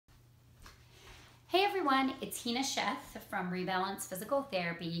everyone, it's HINA from Rebalance Physical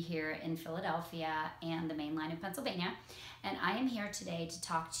Therapy here in Philadelphia and the main line of Pennsylvania. And I am here today to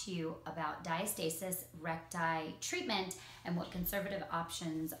talk to you about Diastasis Recti treatment and what conservative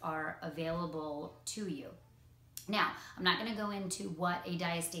options are available to you. Now, I'm not going to go into what a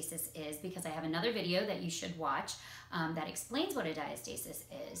diastasis is because I have another video that you should watch that explains what a diastasis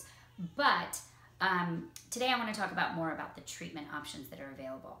is. But today I want to talk more about the treatment options that are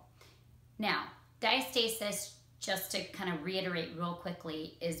available. Now, diastasis, just to kind of reiterate real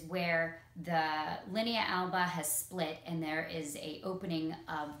quickly, is where the linea alba has split and there is an opening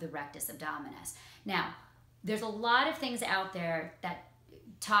of the rectus abdominis. Now, there's a lot of things out there that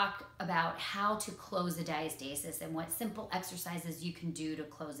talk about how to close a diastasis and what simple exercises you can do to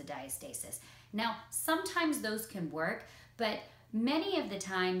close a diastasis. Now, sometimes those can work, but many of the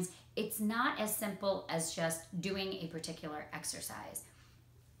times it's not as simple as just doing a particular exercise.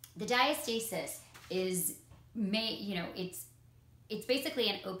 The diastasis is it's basically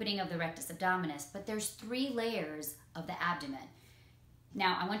an opening of the rectus abdominis, but there's 3 layers of the abdomen.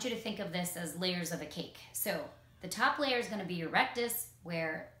 Now, I want you to think of this as layers of a cake. So the top layer is going to be your rectus,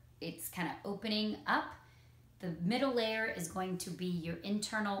 where it's kind of opening up. The middle layer is going to be your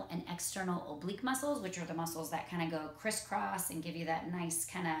internal and external oblique muscles, which are the muscles that kind of go crisscross and give you that nice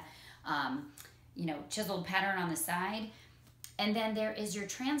kind of, chiseled pattern on the side. And then there is your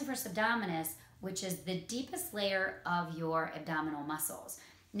transverse abdominus, which is the deepest layer of your abdominal muscles.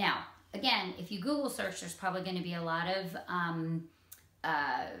 Now, again, if you Google search, there's probably going to be a lot of,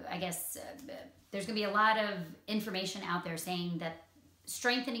 there's going to be a lot of information out there saying that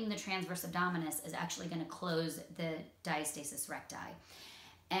strengthening the transverse abdominis is actually going to close the diastasis recti.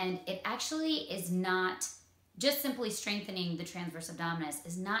 And it actually is not, just simply strengthening the transverse abdominis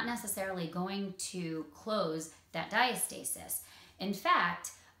is not necessarily going to close that diastasis. In fact,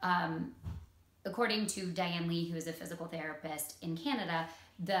 according to Diane Lee, who is a physical therapist in Canada,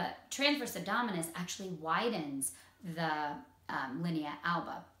 the transverse abdominis actually widens the linea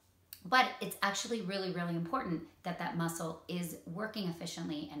alba. But it's actually really, really important that that muscle is working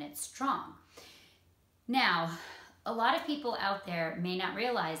efficiently and it's strong. Now, a lot of people out there may not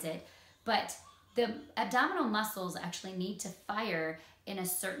realize it, but the abdominal muscles actually need to fire in a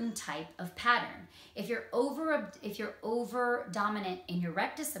certain type of pattern. If you're over dominant in your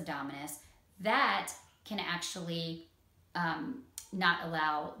rectus abdominis, that can actually not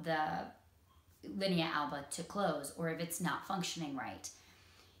allow the linea alba to close, or if it's not functioning right.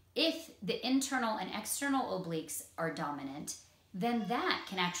 If the internal and external obliques are dominant, then that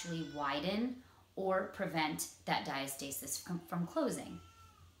can actually widen or prevent that diastasis from closing.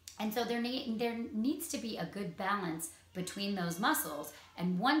 And so there needs to be a good balance between those muscles.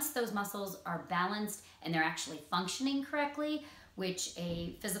 And once those muscles are balanced and they're actually functioning correctly, which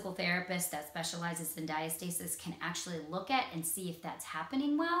a physical therapist that specializes in diastasis can actually look at and see if that's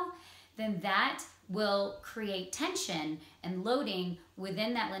happening well, then that will create tension and loading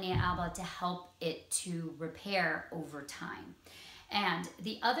within that linea alba to help it to repair over time. And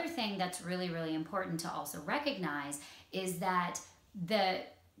the other thing that's really, really important to also recognize is that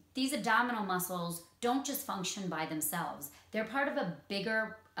these abdominal muscles don't just function by themselves. They're part of a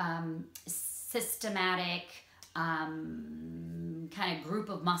bigger systematic kind of group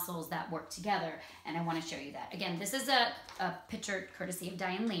of muscles that work together, and I want to show you that. Again, this is a picture courtesy of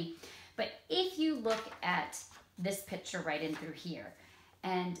Diane Lee, but if you look at this picture right in through here,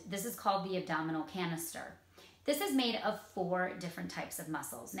 and this is called the abdominal canister. This is made of 4 different types of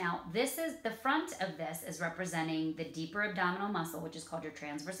muscles. Now, this is the front of this is representing the deeper abdominal muscle, which is called your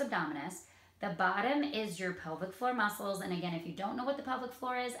transverse abdominis. The bottom is your pelvic floor muscles. And again, if you don't know what the pelvic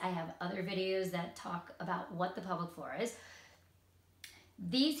floor is, I have other videos that talk about what the pelvic floor is.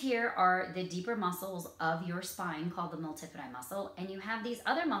 These here are the deeper muscles of your spine called the multifidi muscle. And you have these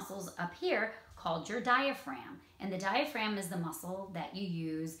other muscles up here called your diaphragm. And the diaphragm is the muscle that you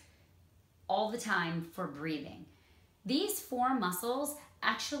use all the time for breathing. These 4 muscles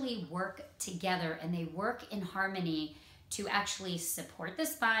actually work together and they work in harmony to actually support the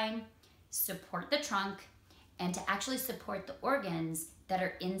spine, support the trunk, and to actually support the organs that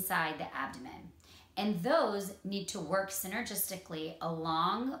are inside the abdomen. And those need to work synergistically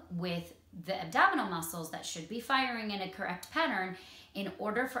along with the abdominal muscles that should be firing in a correct pattern in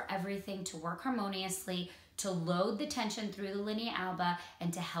order for everything to work harmoniously, to load the tension through the linea alba,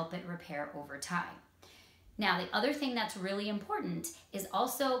 and to help it repair over time. Now, the other thing that's really important is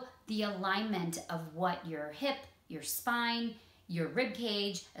also the alignment of what your hip, your spine, your rib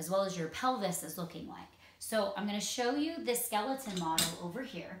cage, as well as your pelvis is looking like. So I'm going to show you this skeleton model over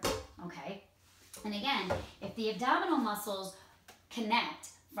here, okay? And again, if the abdominal muscles connect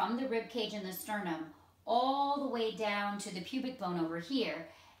from the rib cage and the sternum all the way down to the pubic bone over here,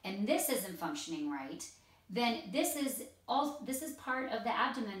 and this isn't functioning right, then this is part of the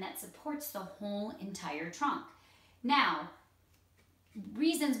abdomen that supports the whole entire trunk. Now,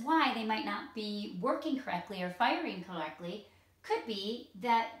 reasons why they might not be working correctly or firing correctly could be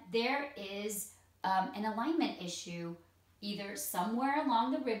that there is an alignment issue either somewhere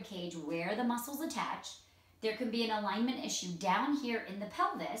along the rib cage where the muscles attach. There could be an alignment issue down here in the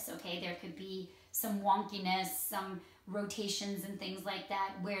pelvis, okay? There could be some wonkiness, some rotations and things like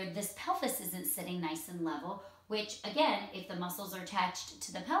that where this pelvis isn't sitting nice and level, which again, if the muscles are attached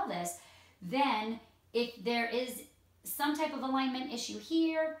to the pelvis, then if there is some type of alignment issue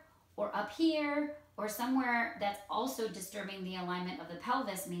here or up here or somewhere that's also disturbing the alignment of the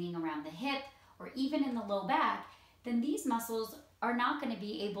pelvis, meaning around the hip or even in the low back, then these muscles are not going to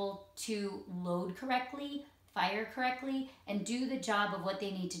be able to load correctly, fire correctly, and do the job of what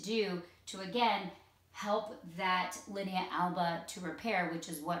they need to do to, again, help that linea alba to repair, which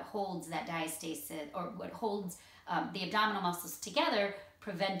is what holds that diastasis, or what holds the abdominal muscles together,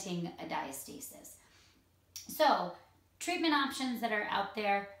 preventing a diastasis. So, treatment options that are out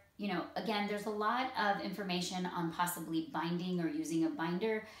there, you know, again, there's a lot of information on possibly binding or using a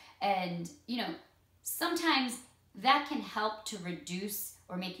binder, and, you know, sometimes that can help to reduce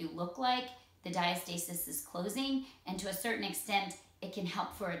or make you look like the diastasis is closing, and to a certain extent, it can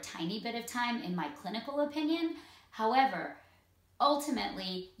help for a tiny bit of time, in my clinical opinion. However,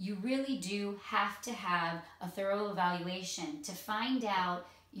 ultimately, you really do have to have a thorough evaluation to find out,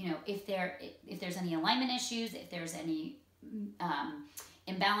 you know, if there's any alignment issues, if there's any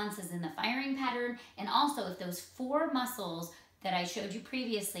imbalances in the firing pattern, and also if those 4 muscles that I showed you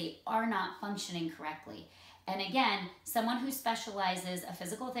previously are not functioning correctly. And again, someone who specializes, a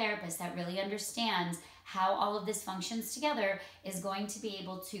physical therapist that really understands how all of this functions together, is going to be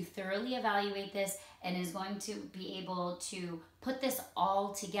able to thoroughly evaluate this and is going to be able to put this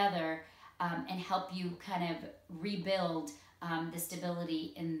all together and help you kind of rebuild the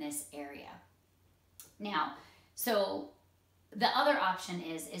stability in this area. Now, so the other option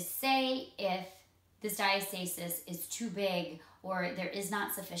is say if this diastasis is too big or there is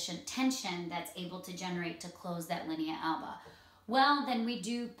not sufficient tension that's able to generate to close that linea alba, well, then we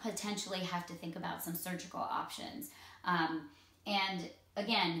do potentially have to think about some surgical options. And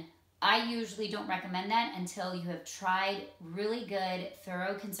again, I usually don't recommend that until you have tried really good,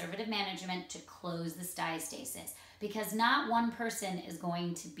 thorough conservative management to close this diastasis, because not one person is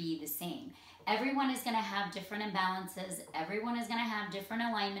going to be the same. Everyone is going to have different imbalances. Everyone is going to have different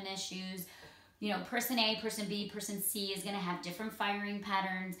alignment issues. You know, person A, person B, person C is going to have different firing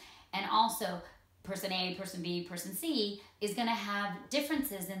patterns, and also person A, person B, person C is going to have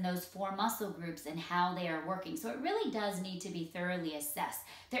differences in those 4 muscle groups and how they are working. So it really does need to be thoroughly assessed.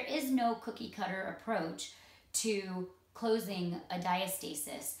 There is no cookie cutter approach to closing a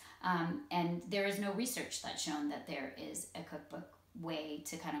diastasis, and there is no research that's shown that there is a cookbook way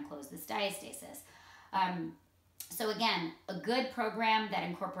to kind of close this diastasis. So again, a good program that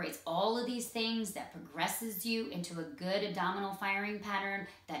incorporates all of these things, that progresses you into a good abdominal firing pattern,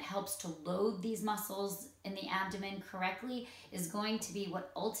 that helps to load these muscles in the abdomen correctly, is going to be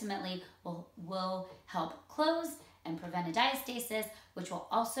what ultimately will help close and prevent a diastasis, which will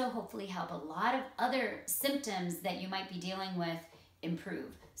also hopefully help a lot of other symptoms that you might be dealing with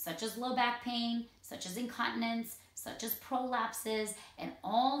improve, such as low back pain, such as incontinence, such as prolapses, and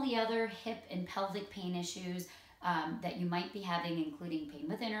all the other hip and pelvic pain issues that you might be having, including pain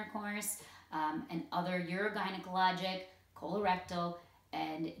with intercourse and other urogynecologic, colorectal,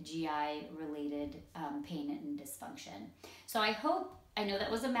 and GI-related pain and dysfunction. So I know that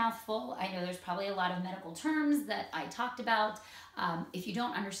was a mouthful. I know there's probably a lot of medical terms that I talked about. If you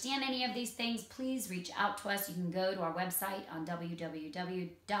don't understand any of these things, please reach out to us. You can go to our website on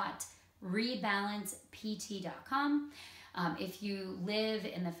www.rebalancept.com. If you live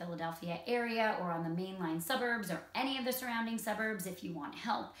in the Philadelphia area or on the mainline suburbs or any of the surrounding suburbs, if you want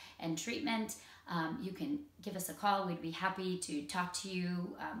help and treatment, you can give us a call. We'd be happy to talk to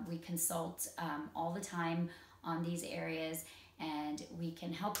you. We consult all the time on these areas, and we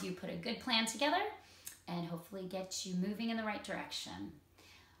can help you put a good plan together and hopefully get you moving in the right direction.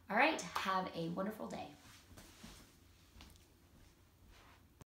 All right, have a wonderful day.